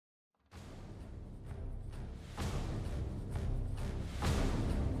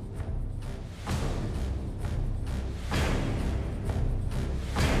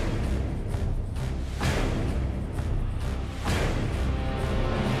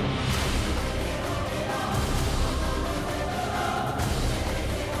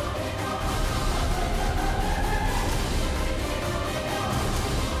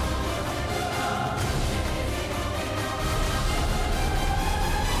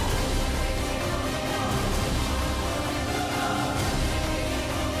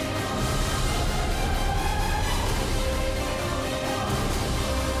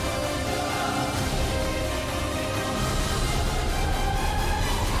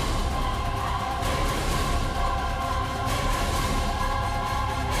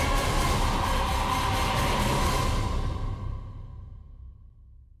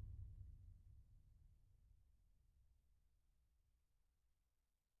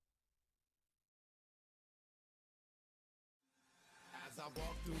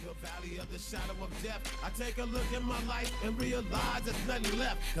walk through the valley of the shadow of death, I take a look at my life and realize there's nothing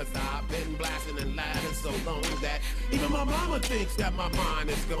left. Cause I've been blasting and laughing so long that even my mama thinks that my mind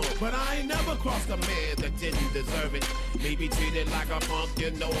is gone. But I ain't never crossed a man that didn't deserve it. Me be treated like a punk,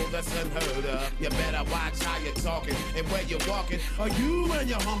 you know that's unheard of. You better watch how you're talking and where you're walking, or you and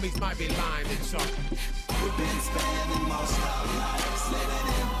your homies might be lying to chalk. We've been spending most of our lives living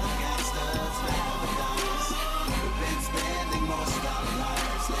in the gangster's paradise. We've been spending most of our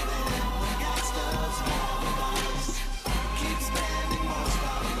lives living in the gangster's paradise. Keep spending most of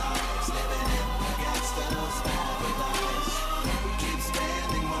our lives living in the gangster's paradise. We keep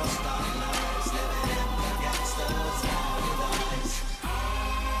spending most of our lives living in the gangster's paradise.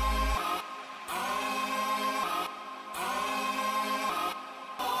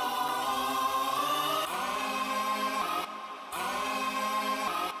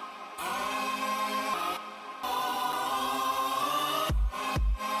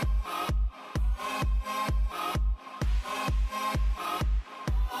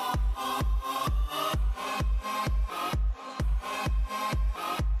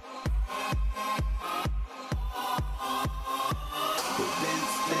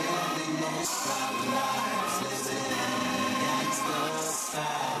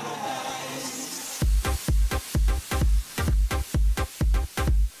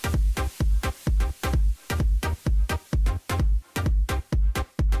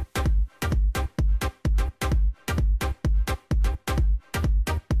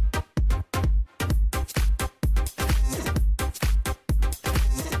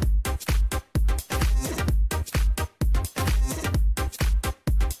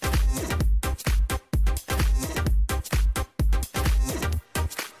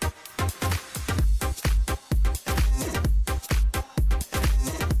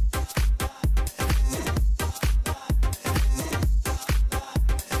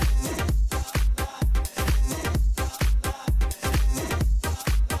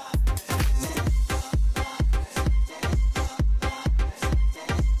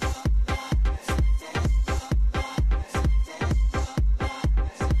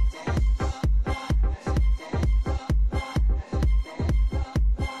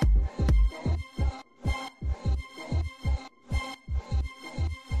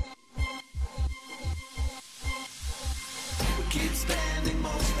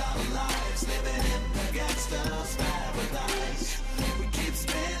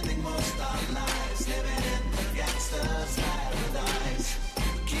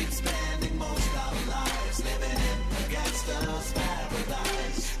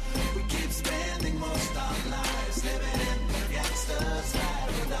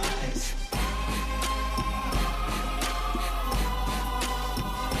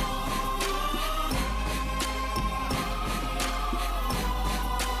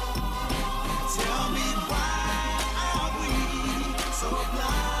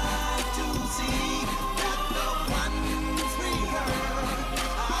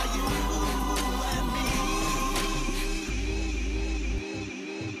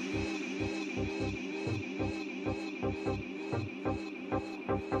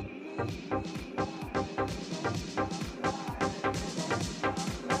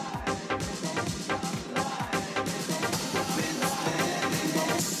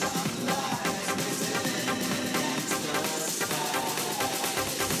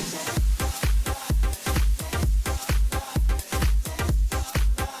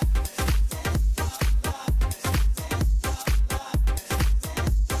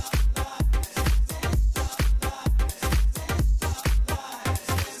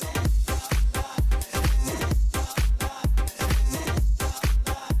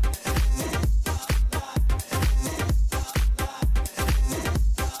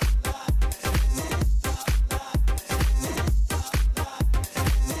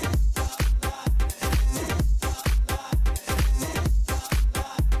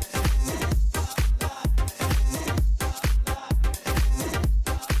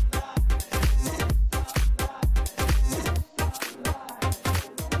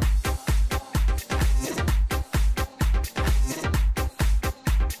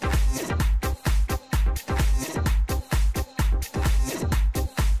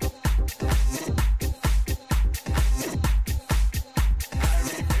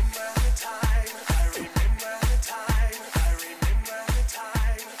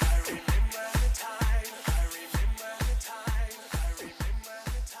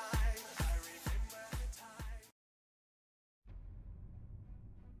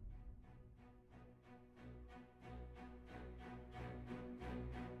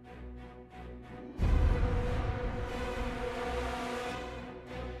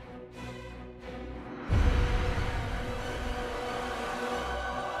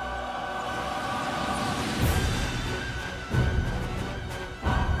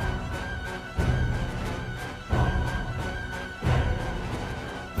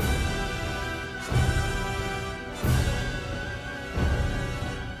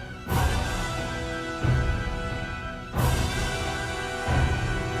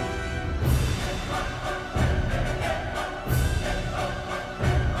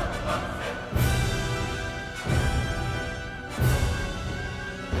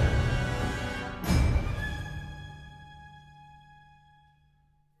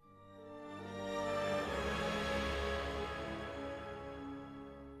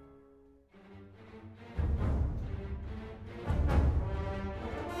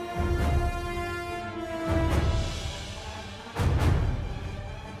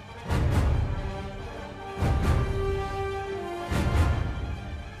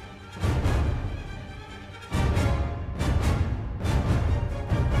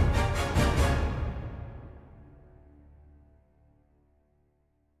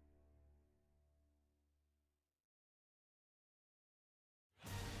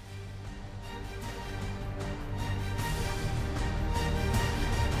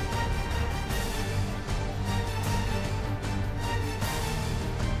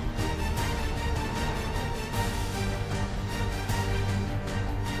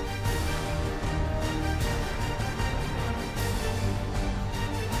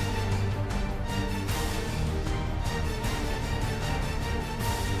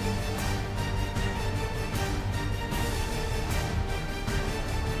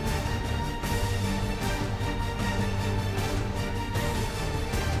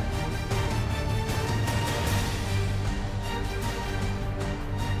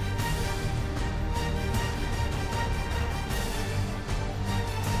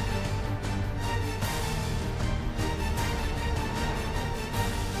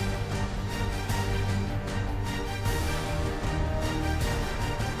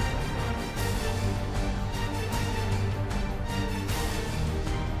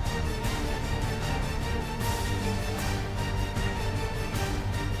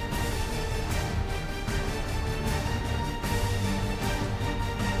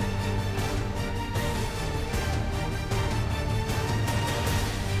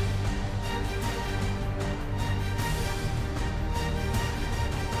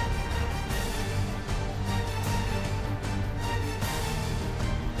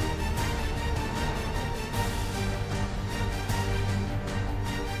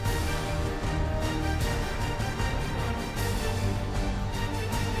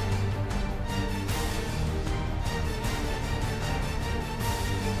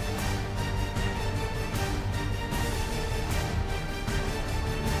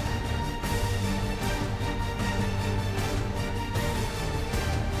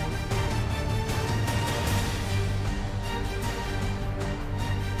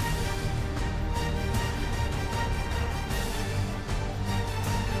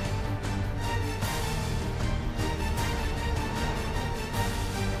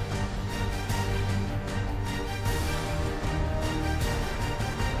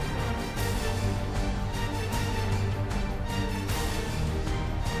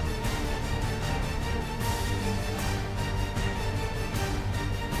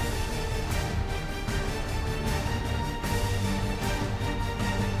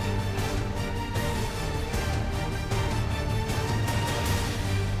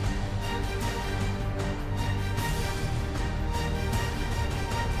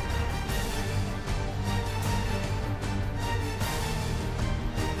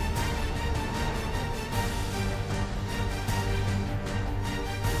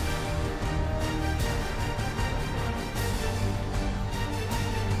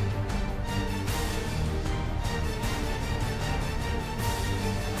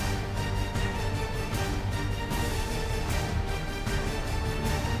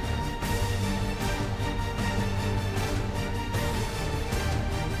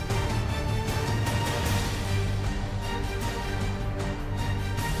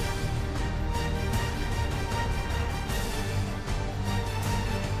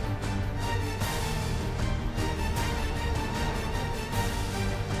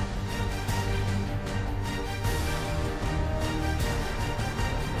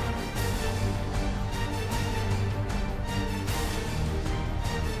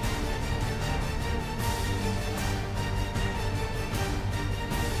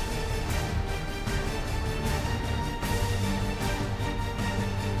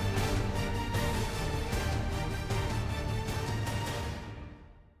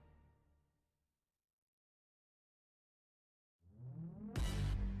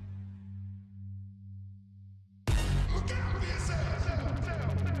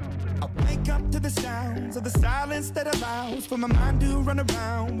 to the sounds of the silence that allows for my mind to run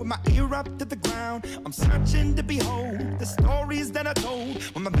around with my ear up to the ground. I'm searching to behold the stories that I told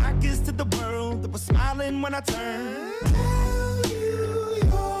when my back is to the world that was smiling when I turned. Tell you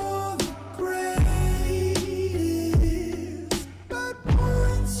you're the greatest, but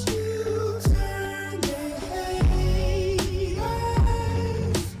once you turn, they hate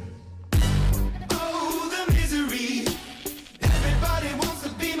us. Oh, the misery. Everybody wants to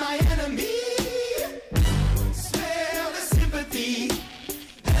be my enemy. Smell the sympathy.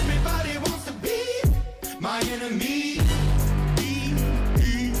 Everybody wants to be my enemy.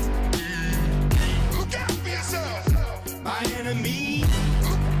 Look out for yourself. My enemy.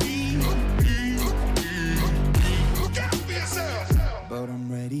 Look out for yourself. But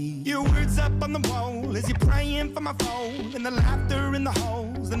I'm ready. Your words up on the wall as you're praying for my phone, and the laughter in the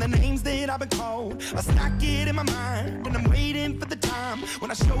holes and the names that I've been called. I stack it in my mind and I'm waiting for the time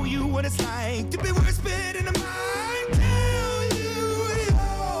when I show you what it's like to be whispered in the mind. Tell you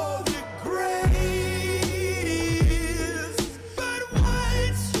you're the greatest, but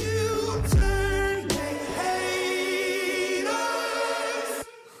once you turn, they hate us.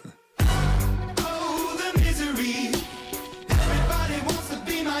 Oh, the misery. Everybody wants to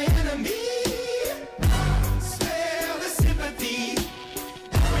be my enemy. Spare the sympathy.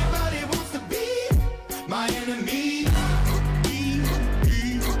 Everybody wants to be my enemy.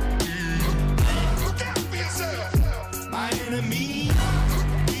 Look out for yourself. My enemy.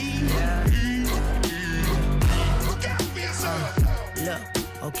 Look out for yourself. Look,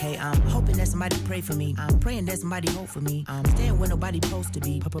 okay, I'm hoping that somebody pray for me. I'm praying that somebody hope for me. I'm staying where nobody supposed to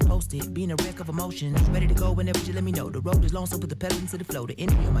be. Posted, being a wreck of emotions. Ready to go whenever you let me know. The road is long, so put the pedal into the flow. The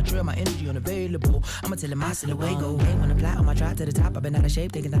energy on my trail, my energy unavailable. I'ma tell him I still away go. Hey, when I fly on my drive to the top, I've been out of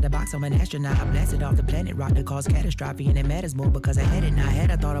shape, taking out the box. I'm an astronaut. I blasted off the planet, rock that caused catastrophe, and it matters more because I had it. Now I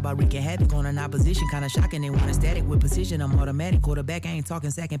had I thought about wreaking havoc on an opposition, kinda shocking. They want a static with precision. I'm automatic quarterback. I ain't talking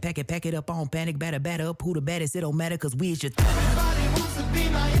second pack it up on panic, batter up. Who the baddest? It don't matter, cause we is your Everybody wants to be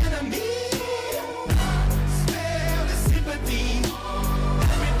my enemy. Spare the sympathy.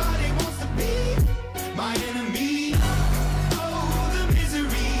 Everybody wants to be my enemy. Oh, the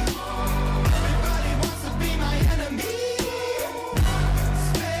misery. Everybody wants to be my enemy.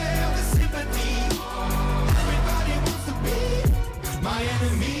 Spare the sympathy. Everybody wants to be my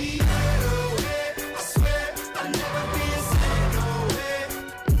enemy.